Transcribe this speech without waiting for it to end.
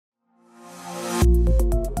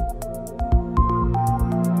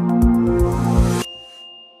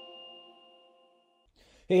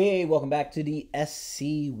Hey, welcome back to the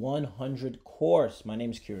SC-100 course. My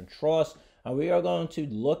name is Kieran Tross, and we are going to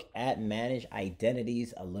look at managed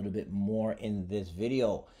identities a little bit more in this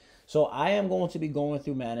video. So I am going to be going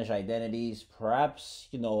through managed identities, perhaps,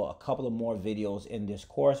 a couple of more videos in this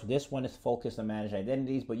course. This one is focused on managed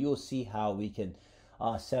identities, but you'll see how we can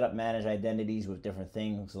set up managed identities with different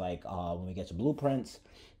things like when we get to blueprints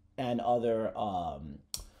and other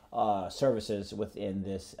services within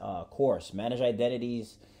this course. Managed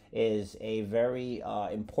identities is a very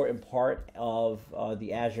important part of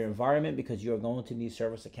the Azure environment because you're going to need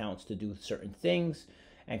service accounts to do certain things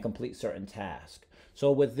and complete certain tasks.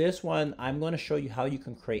 So with this one, I'm going to show you how you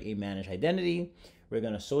can create a managed identity. We're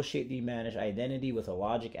going to associate the managed identity with a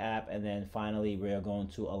logic app, and then finally we're going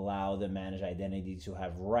to allow the managed identity to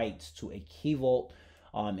have rights to a key vault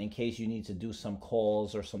in case you need to do some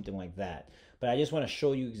calls or something like that. But I just want to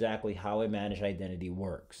show you exactly how a managed identity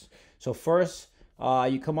works. So first,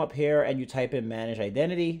 you come up here and you type in managed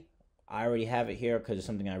identity. I already have it here because it's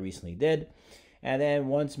something I recently did. And then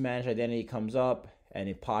once managed identity comes up and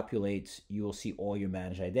it populates, you will see all your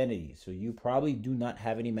managed identities. So you probably do not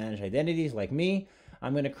have any managed identities like me.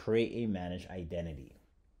 I'm going to create a managed identity.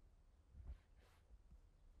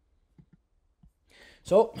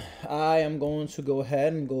 So I am going to go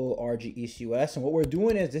ahead and go RGECUS. And what we're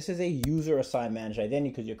doing is this is a user assigned managed identity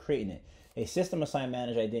because you're creating it. A system assigned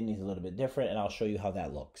managed identity is a little bit different, and I'll show you how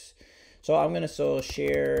that looks. So I'm going to show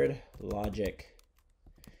shared logic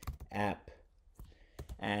app,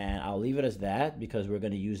 and I'll leave it as that because we're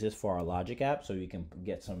going to use this for our logic app so you can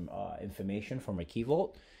get some information from a key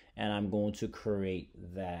vault. And I'm going to create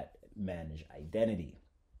that managed identity.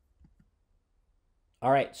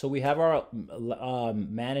 All right, so we have our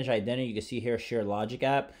managed identity. You can see here, shared logic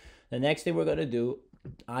app. The next thing we're going to do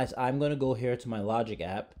is I'm going to go here to my logic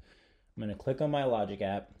app. I'm going to click on my logic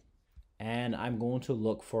app, and I'm going to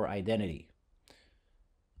look for identity.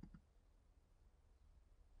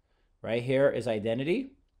 Right here is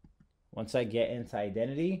identity. Once I get into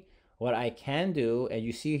identity, what I can do, and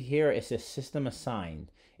you see here, it says system assigned.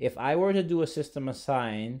 If I were to do a system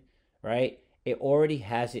assign, right, it already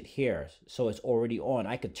has it here, so it's already on.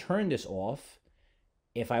 I could turn this off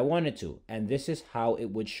if I wanted to, and this is how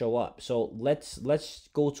it would show up. So let's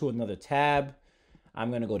go to another tab.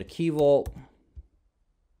 I'm going to go to Key Vault.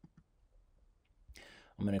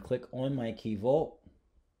 I'm going to click on my Key Vault,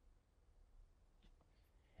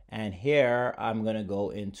 and here I'm going to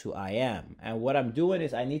go into IAM. And what I'm doing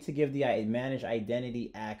is I need to give the managed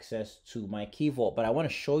identity access to my Key Vault, but I want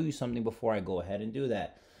to show you something before I go ahead and do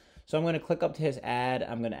that. So I'm going to click up to his add.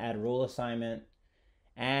 I'm going to add role assignment,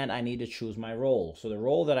 and I need to choose my role. So the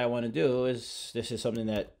role that I want to do is, this is something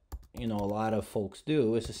that, a lot of folks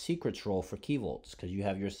do, is a secrets role for key vaults because you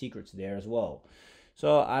have your secrets there as well.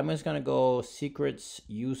 So I'm just going to go secrets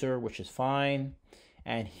user, which is fine.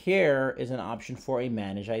 And here is an option for a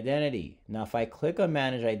managed identity. Now, if I click on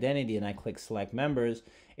managed identity and I click select members,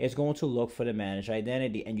 it's going to look for the managed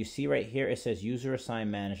identity. And you see right here, it says user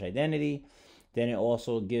assigned managed identity. Then it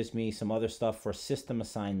also gives me some other stuff for system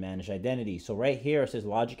assigned managed identity. So right here, it says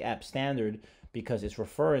logic app standard because it's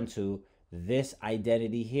referring to this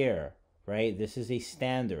identity here, right? This is a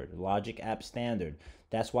standard, logic app standard.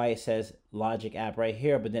 That's why it says logic app right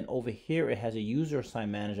here. But then over here, it has a user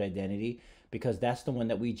assigned managed identity because that's the one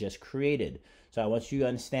that we just created. So I want you to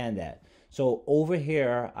understand that. So over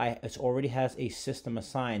here, it already has a system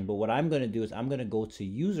assigned. But what I'm going to do is I'm going to go to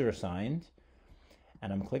user assigned.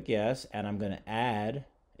 And I'm going to click yes, and I'm going to add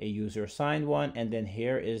a user assigned one. And then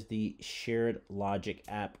here is the shared logic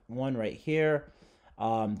app one right here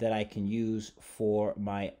that I can use for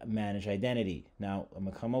my managed identity. Now I'm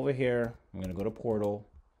going to come over here. I'm going to go to portal.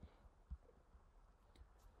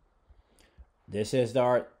 This is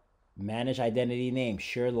our managed identity name,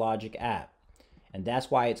 shared logic app. And that's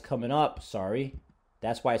why it's coming up.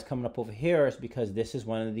 That's why it's coming up over here, is because this is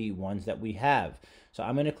one of the ones that we have. So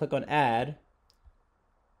I'm going to click on add.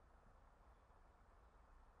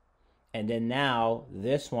 And then now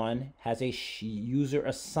this one has a user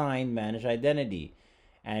assigned managed identity,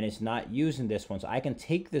 and it's not using this one. So I can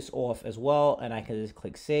take this off as well, and I can just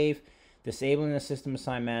click save. Disabling the system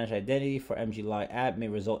assigned managed identity for MG-Log app may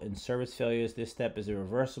result in service failures. This step is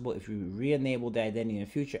irreversible. If you re-enable the identity in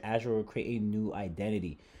the future, Azure will create a new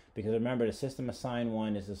identity. Because remember, the system assigned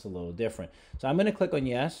one is just a little different. So I'm going to click on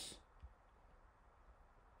yes.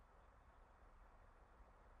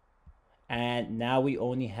 And now we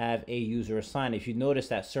only have a user assigned. If you notice,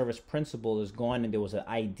 that service principal is gone and there was an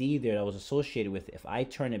ID there that was associated with it. If I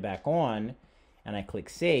turn it back on and I click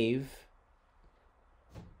save,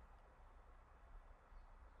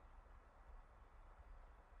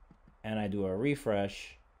 and I do a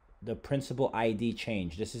refresh, the principal ID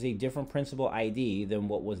change. This is a different principal ID than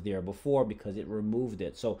what was there before because it removed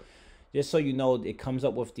it. So just so you know, it comes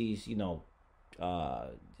up with these, you know,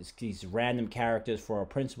 these random characters for a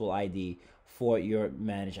principal ID for your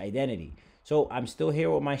managed identity. So I'm still here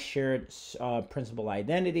with my shared principal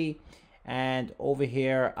identity, and over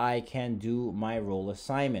here I can do my role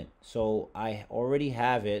assignment. So I already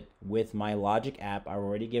have it with my logic app. I've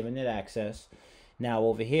already given it access. Now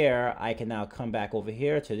over here, I can now come back over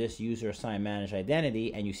here to this user assigned managed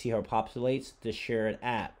identity, and you see how it populates the shared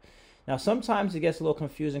app. Now, sometimes it gets a little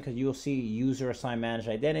confusing because you'll see user assigned managed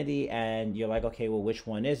identity and you're like, okay, well, which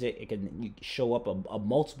one is it? It can show up a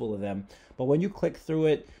multiple of them. But when you click through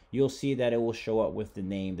it, you'll see that it will show up with the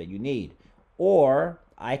name that you need. Or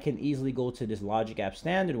I can easily go to this logic app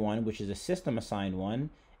standard one, which is a system assigned one,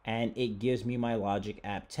 and it gives me my logic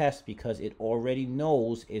app test because it already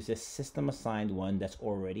knows it's a system assigned one that's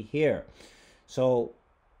already here. So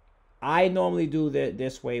I normally do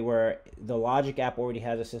this way where the logic app already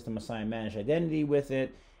has a system assigned managed identity with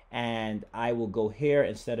it, and I will go here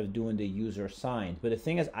instead of doing the user assigned. But the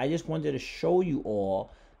thing is, I just wanted to show you all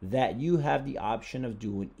that you have the option of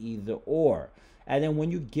doing either or. And then when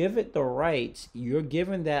you give it the rights, you're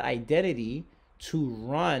given that identity to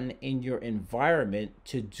run in your environment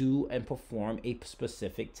to do and perform a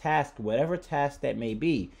specific task, whatever task that may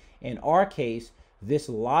be. In our case, this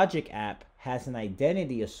logic app has an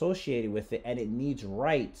identity associated with it, and it needs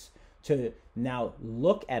rights to now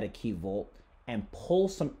look at a key vault and pull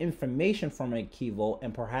some information from a key vault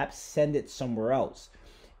and perhaps send it somewhere else.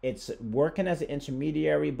 It's working as an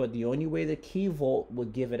intermediary, but the only way the key vault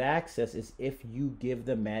would give it access is if you give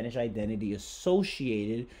the managed identity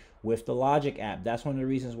associated with the logic app. That's one of the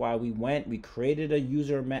reasons why we created a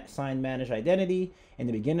user assigned managed identity in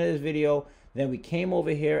the beginning of this video. Then we came over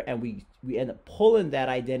here and we end up pulling that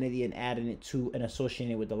identity and adding it to and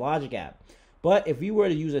associating it with the logic app. But if we were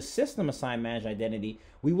to use a system assigned managed identity,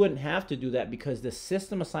 we wouldn't have to do that because the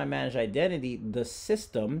system assigned managed identity, the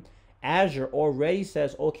system, Azure already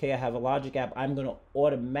says, okay, I have a logic app. I'm going to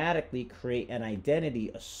automatically create an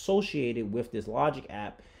identity associated with this logic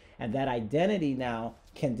app. And that identity now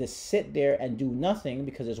can just sit there and do nothing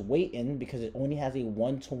because it's waiting, because it only has a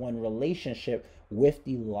one-to-one relationship with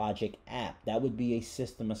the logic app. That would be a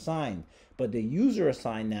system assigned. But the user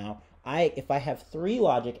assigned now, if I have 3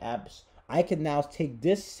 logic apps, I can now take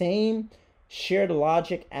this same shared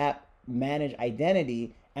logic app managed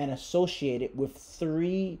identity and associate it with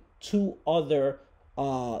 2 other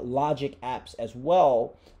logic apps as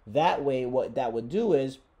well. That way, what that would do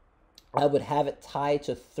is I would have it tied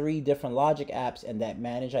to 3 different logic apps, and that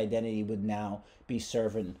managed identity would now be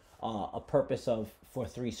serving a purpose for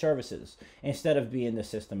 3 services instead of being the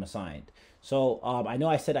system assigned. So I know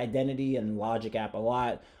I said identity and logic app a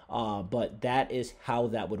lot, but that is how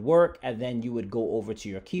that would work. And then you would go over to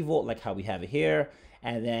your key vault like how we have it here,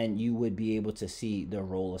 and then you would be able to see the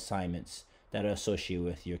role assignments that are associated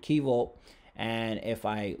with your key vault. And if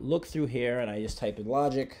I look through here and I just type in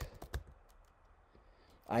logic,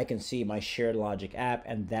 I can see my shared logic app,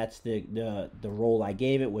 and that's the role I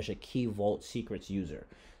gave it, was a key vault secrets user.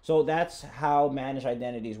 So that's how managed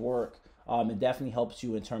identities work. It definitely helps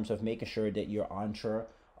you in terms of making sure that your Entra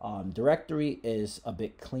directory is a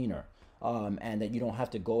bit cleaner, and that you don't have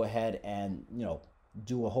to go ahead and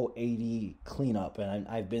do a whole AD cleanup. And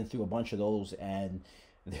I've been through a bunch of those, and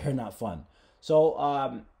they're not fun.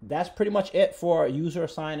 So that's pretty much it for user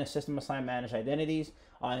assigned and system assigned managed identities.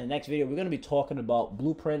 In the next video, we're going to be talking about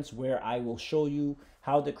blueprints, where I will show you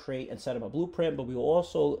how to create and set up a blueprint, but we will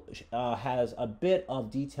also has a bit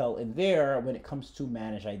of detail in there when it comes to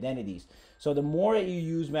managed identities. So the more that you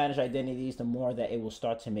use managed identities, the more that it will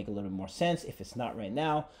start to make a little bit more sense, if it's not right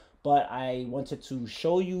now. But I wanted to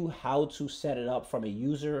show you how to set it up from a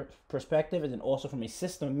user perspective, and then also from a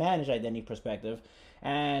system managed identity perspective.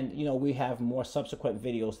 And we have more subsequent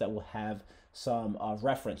videos that will have some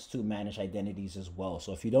reference to managed identities as well.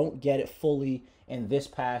 So if you don't get it fully in this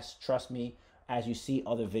pass, trust me, as you see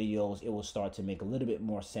other videos, it will start to make a little bit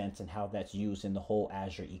more sense and how that's used in the whole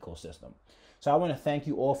Azure ecosystem. So I want to thank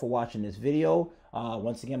you all for watching this video.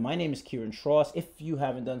 Once again, my name is Kieran Tross. If you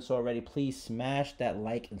haven't done so already, please smash that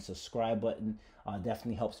like and subscribe button.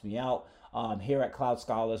 Definitely helps me out. Here at Cloud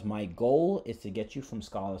Scholars, my goal is to get you from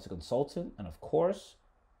scholar to consultant, and of course,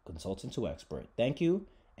 consultant to expert. Thank you,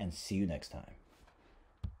 and see you next time.